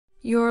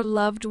Your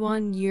loved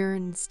one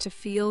yearns to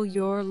feel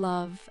your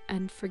love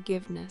and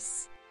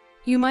forgiveness.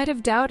 You might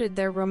have doubted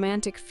their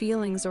romantic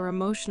feelings or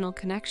emotional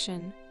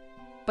connection,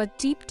 but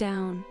deep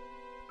down,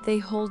 they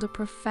hold a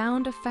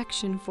profound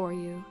affection for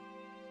you.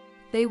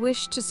 They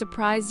wish to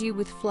surprise you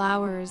with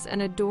flowers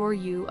and adore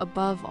you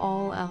above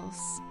all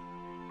else.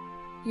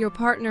 Your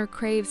partner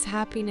craves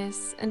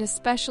happiness and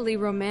especially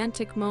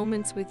romantic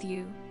moments with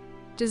you,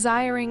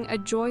 desiring a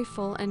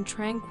joyful and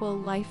tranquil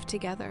life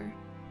together.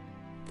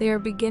 They are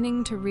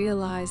beginning to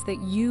realize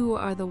that you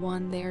are the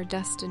one they are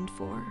destined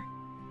for.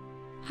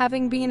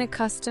 Having been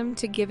accustomed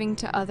to giving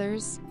to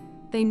others,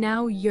 they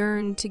now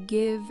yearn to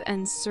give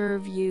and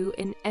serve you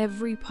in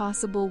every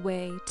possible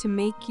way to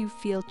make you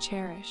feel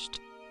cherished.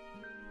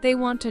 They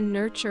want to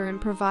nurture and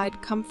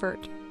provide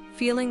comfort,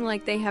 feeling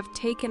like they have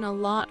taken a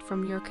lot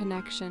from your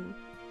connection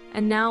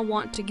and now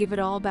want to give it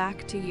all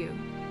back to you.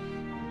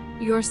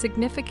 Your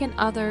significant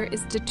other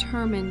is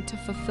determined to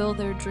fulfill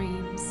their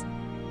dreams,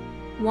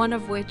 one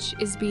of which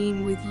is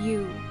being with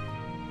you,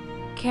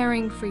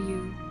 caring for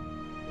you,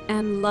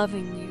 and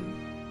loving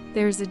you.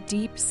 There's a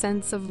deep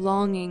sense of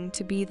longing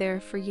to be there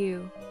for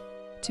you,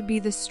 to be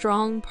the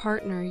strong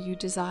partner you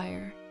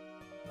desire.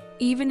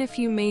 Even if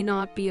you may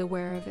not be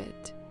aware of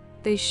it,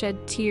 they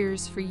shed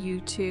tears for you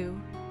too.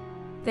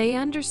 They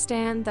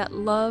understand that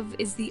love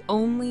is the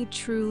only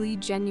truly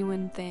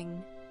genuine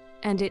thing,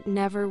 and it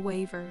never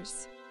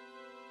wavers.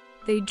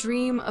 They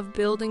dream of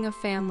building a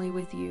family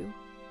with you,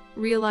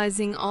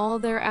 realizing all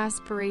their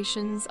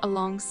aspirations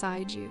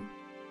alongside you.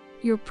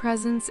 Your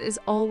presence is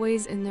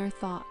always in their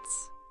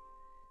thoughts.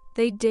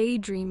 They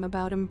daydream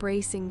about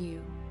embracing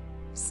you,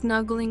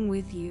 snuggling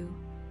with you,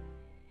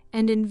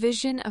 and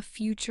envision a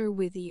future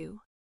with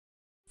you.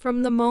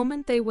 From the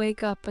moment they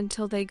wake up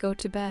until they go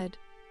to bed,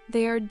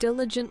 they are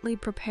diligently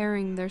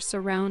preparing their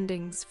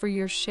surroundings for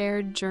your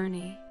shared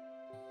journey.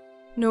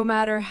 No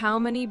matter how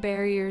many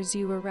barriers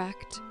you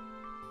erect,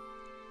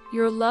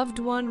 your loved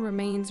one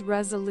remains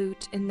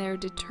resolute in their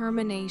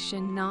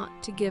determination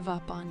not to give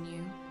up on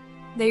you.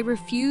 They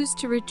refuse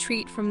to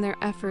retreat from their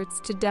efforts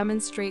to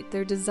demonstrate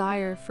their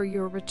desire for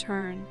your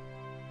return.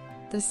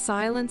 The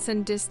silence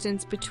and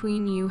distance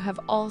between you have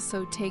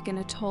also taken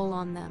a toll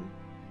on them,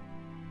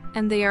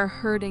 and they are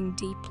hurting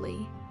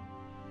deeply.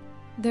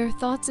 Their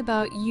thoughts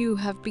about you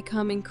have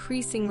become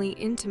increasingly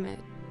intimate,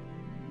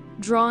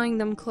 drawing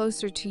them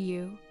closer to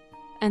you,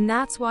 and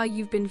that's why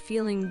you've been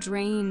feeling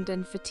drained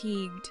and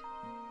fatigued,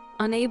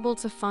 unable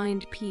to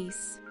find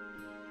peace.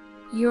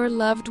 Your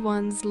loved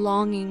one's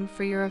longing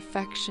for your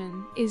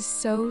affection is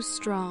so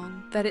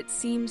strong that it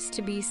seems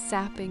to be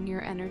sapping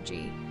your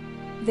energy.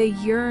 They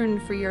yearn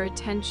for your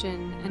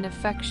attention and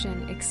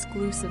affection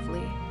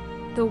exclusively.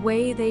 The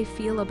way they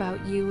feel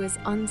about you is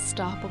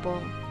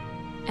unstoppable,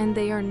 and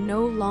they are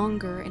no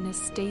longer in a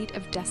state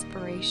of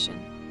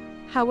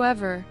desperation.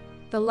 However,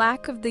 the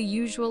lack of the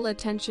usual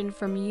attention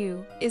from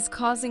you is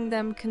causing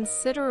them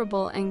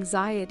considerable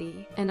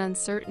anxiety and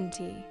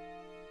uncertainty,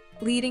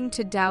 leading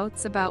to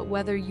doubts about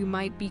whether you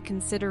might be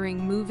considering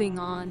moving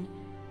on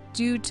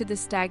due to the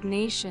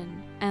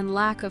stagnation and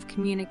lack of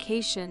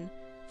communication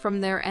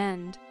from their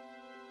end.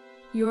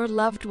 Your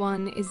loved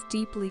one is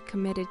deeply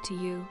committed to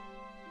you,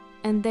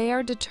 and they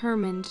are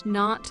determined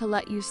not to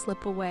let you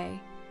slip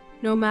away,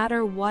 no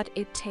matter what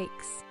it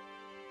takes.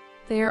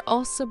 They are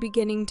also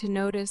beginning to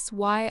notice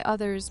why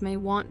others may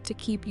want to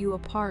keep you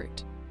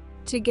apart.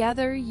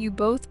 Together, you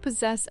both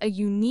possess a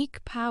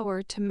unique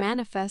power to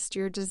manifest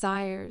your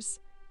desires,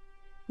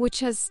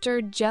 which has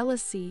stirred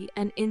jealousy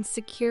and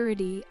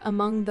insecurity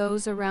among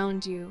those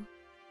around you.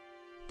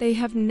 They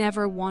have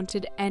never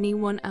wanted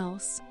anyone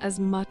else as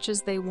much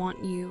as they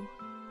want you.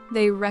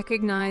 They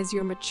recognize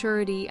your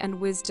maturity and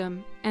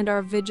wisdom and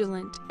are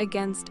vigilant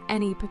against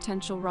any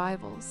potential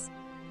rivals.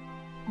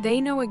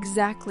 They know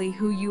exactly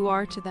who you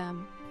are to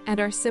them and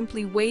are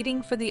simply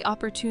waiting for the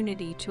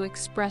opportunity to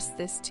express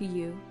this to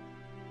you.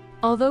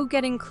 Although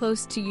getting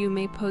close to you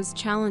may pose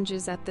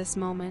challenges at this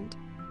moment,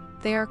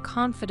 they are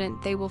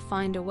confident they will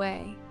find a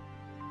way.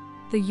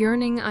 The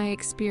yearning I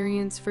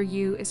experience for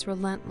you is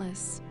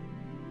relentless,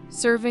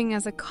 serving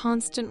as a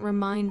constant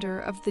reminder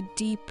of the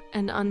deep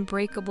and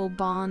unbreakable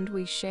bond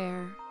we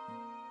share.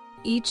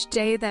 Each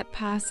day that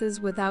passes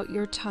without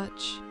your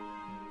touch,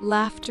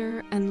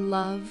 laughter, and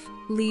love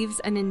leaves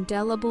an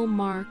indelible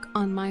mark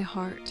on my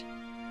heart.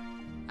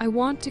 I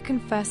want to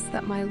confess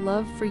that my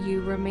love for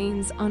you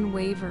remains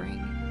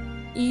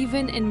unwavering,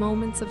 even in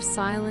moments of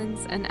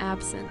silence and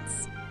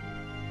absence.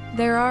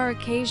 There are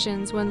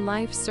occasions when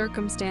life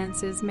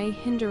circumstances may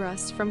hinder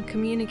us from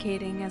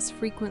communicating as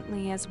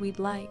frequently as we'd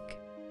like.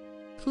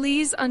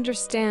 Please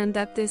understand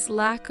that this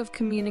lack of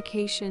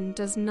communication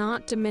does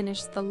not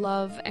diminish the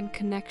love and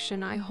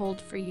connection I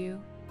hold for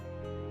you.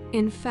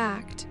 In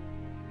fact,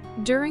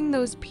 during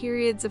those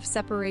periods of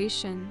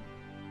separation,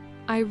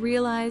 I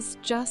realize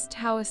just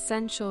how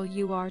essential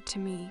you are to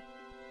me,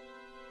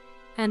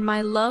 and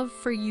my love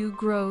for you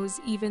grows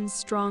even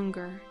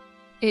stronger.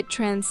 It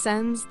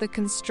transcends the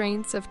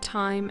constraints of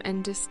time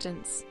and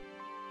distance.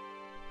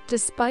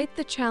 Despite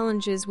the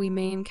challenges we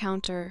may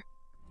encounter,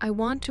 I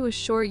want to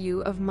assure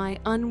you of my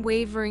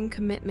unwavering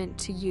commitment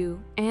to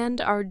you and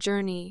our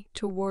journey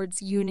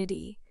towards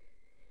unity,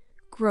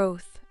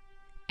 growth,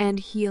 and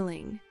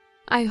healing.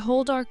 I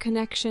hold our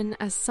connection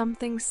as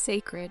something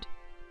sacred,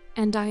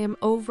 and I am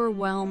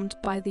overwhelmed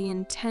by the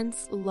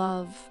intense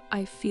love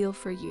I feel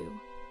for you,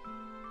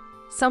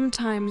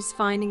 sometimes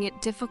finding it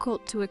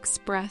difficult to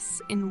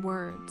express in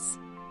words.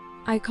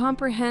 I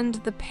comprehend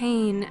the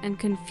pain and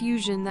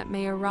confusion that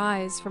may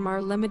arise from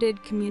our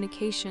limited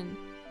communication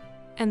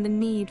and the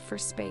need for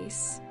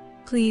space.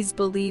 Please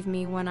believe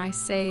me when I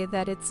say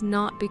that it's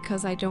not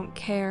because I don't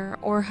care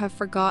or have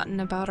forgotten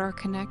about our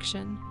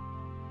connection.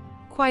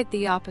 Quite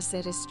the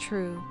opposite is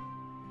true.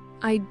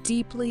 I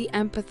deeply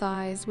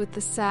empathize with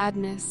the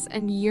sadness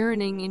and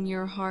yearning in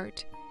your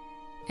heart,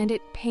 and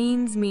it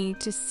pains me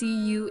to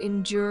see you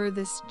endure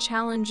this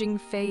challenging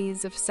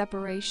phase of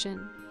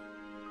separation.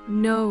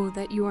 Know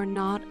that you are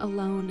not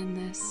alone in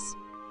this.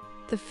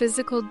 The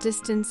physical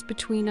distance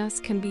between us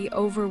can be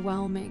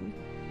overwhelming,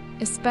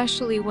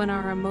 especially when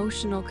our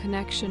emotional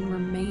connection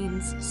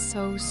remains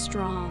so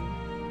strong.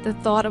 The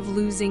thought of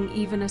losing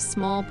even a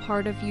small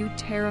part of you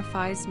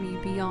terrifies me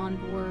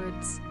beyond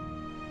words.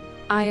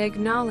 I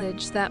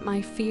acknowledge that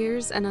my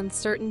fears and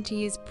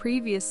uncertainties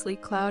previously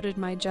clouded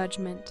my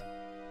judgment,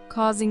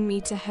 causing me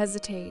to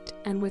hesitate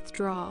and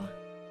withdraw.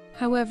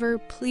 However,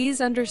 please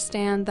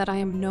understand that I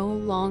am no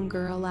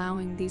longer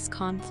allowing these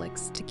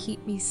conflicts to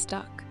keep me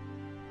stuck.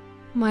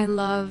 My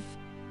love,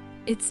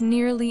 it's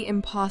nearly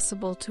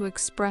impossible to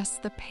express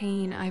the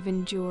pain I've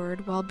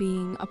endured while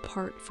being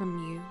apart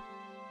from you.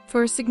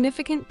 For a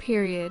significant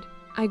period,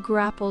 I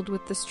grappled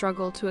with the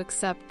struggle to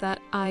accept that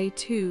I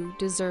too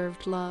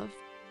deserved love.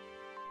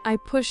 I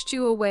pushed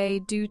you away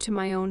due to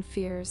my own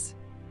fears,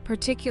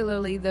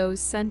 particularly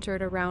those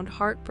centered around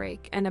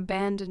heartbreak and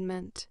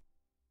abandonment.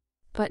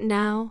 But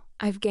now,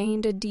 I've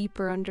gained a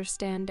deeper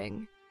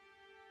understanding.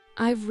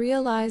 I've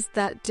realized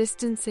that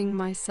distancing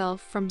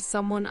myself from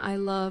someone I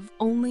love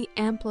only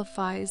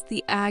amplifies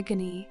the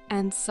agony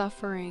and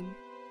suffering.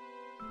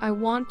 I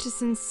want to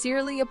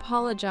sincerely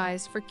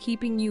apologize for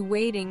keeping you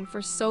waiting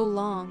for so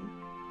long.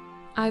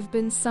 I've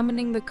been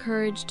summoning the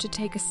courage to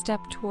take a step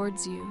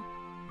towards you.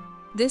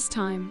 This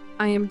time,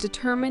 I am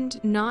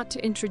determined not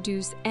to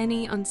introduce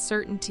any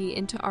uncertainty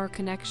into our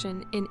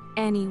connection in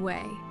any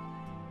way.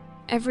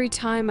 Every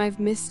time I've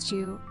missed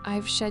you,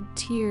 I've shed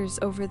tears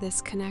over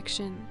this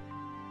connection.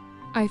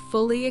 I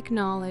fully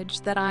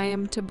acknowledge that I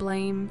am to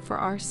blame for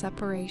our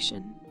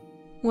separation.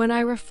 When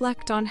I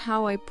reflect on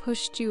how I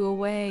pushed you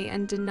away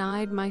and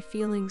denied my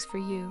feelings for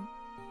you,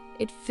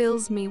 it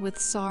fills me with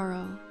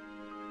sorrow.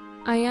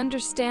 I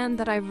understand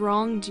that I've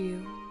wronged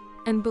you,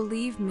 and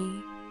believe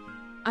me,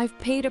 I've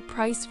paid a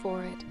price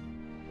for it.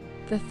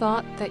 The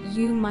thought that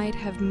you might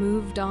have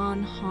moved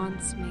on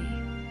haunts me.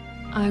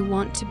 I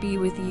want to be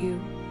with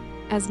you,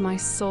 as my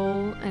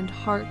soul and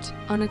heart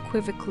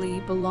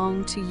unequivocally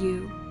belong to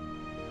you.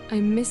 I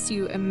miss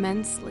you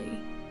immensely,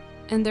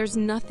 and there's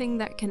nothing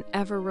that can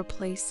ever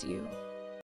replace you.